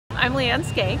I'm Leanne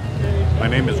Skank. My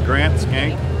name is Grant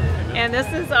Skank. And this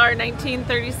is our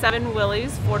 1937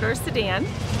 Willys four-door sedan.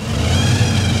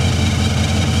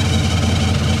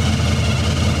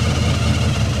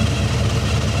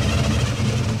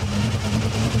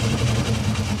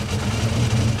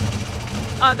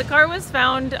 The car was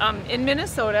found in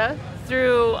Minnesota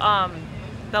through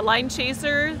the line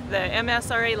chaser, the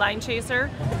MSRA line chaser.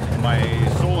 My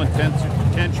sole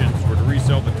intentions were to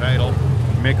resell the title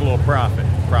and make a little profit.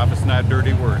 Profit's not a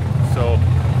dirty word. So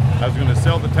I was going to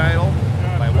sell the title.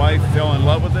 My wife fell in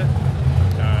love with it.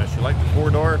 She liked the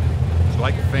four-door. She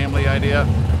liked the family idea.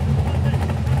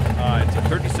 It's a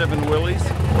 37 Willys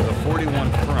with a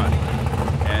 41 front.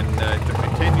 And it took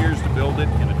me 10 years to build it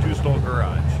in a two-stall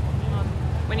garage.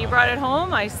 When he brought it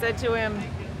home, I said to him,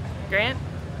 Grant,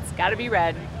 it's got to be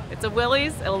red. It's a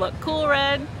Willys, it'll look cool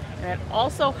red, and it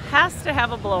also has to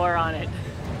have a blower on it.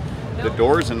 The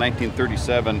doors in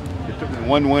 1937, it took me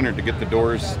one winter to get the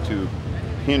doors to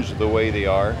hinge the way they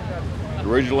are.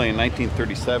 Originally in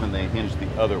 1937, they hinged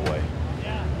the other way.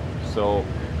 So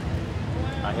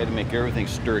I had to make everything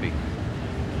sturdy.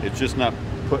 It's just not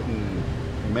putting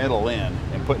metal in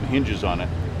and putting hinges on it.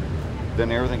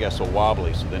 Then everything got so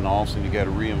wobbly, so then all of a sudden you got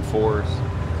to reinforce.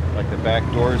 Like the back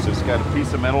doors, it's got a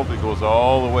piece of metal that goes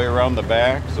all the way around the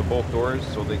backs of both doors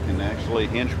so they can actually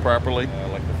hinge properly.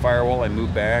 Like the firewall, I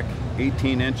moved back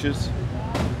 18 inches.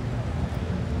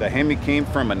 The Hemi came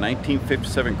from a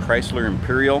 1957 Chrysler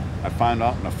Imperial I found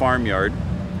out in a farmyard.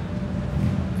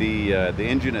 The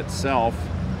engine itself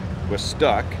was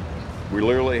stuck. We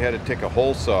literally had to take a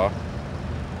hole saw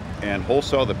and hole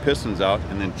saw the pistons out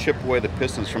and then chip away the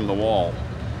pistons from the wall.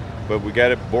 But we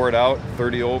got it bored out,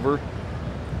 30 over.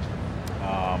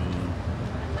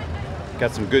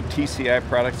 Got some good TCI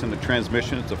products in the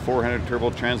transmission. It's a 400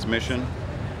 turbo transmission,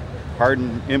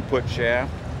 hardened input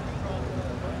shaft.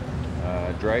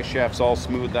 Dry shaft's all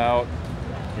smoothed out.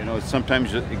 You know,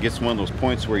 sometimes it gets one of those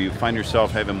points where you find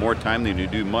yourself having more time than you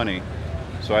do money.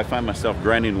 So I find myself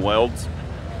grinding welds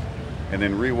and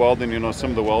then re-welding, you know,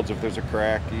 some of the welds, if there's a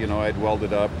crack, you know, I'd weld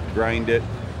it up, grind it,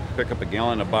 pick up a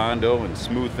gallon of Bondo and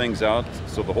smooth things out.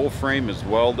 So the whole frame is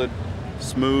welded,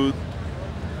 smooth.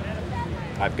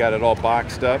 I've got it all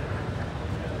boxed up.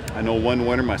 I know one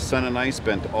winter my son and I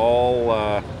spent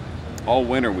all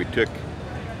winter, we took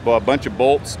a bunch of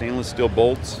bolts, stainless steel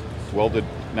bolts, welded,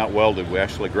 not welded, we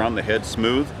actually ground the head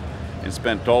smooth and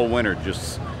spent all winter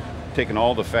just taking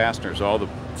all the fasteners, all the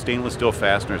stainless steel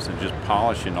fasteners and just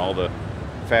polishing all the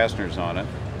fasteners on it.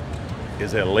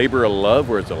 Is it a labor of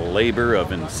love or is it a labor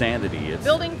of insanity?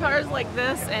 Building cars like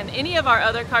this and any of our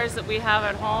other cars that we have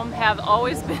at home have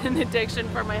always been an addiction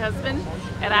for my husband.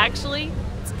 And actually,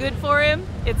 it's good for him.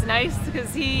 It's nice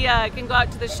because he can go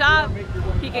out to the shop,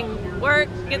 he can work,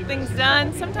 get things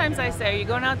done. Sometimes I say, are you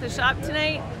going out to the shop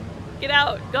tonight? Get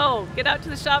out, go, get out to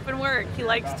the shop and work. He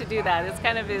likes to do that. It's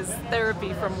kind of his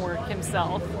therapy from work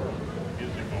himself.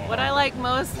 What I like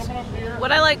most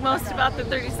about the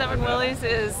 37 Willys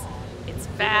is it's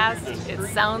fast, it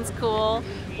sounds cool.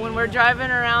 When we're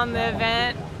driving around the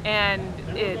event and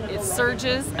it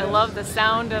surges, I love the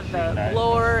sound of the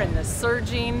blower and the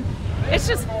surging. It's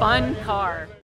just a fun car.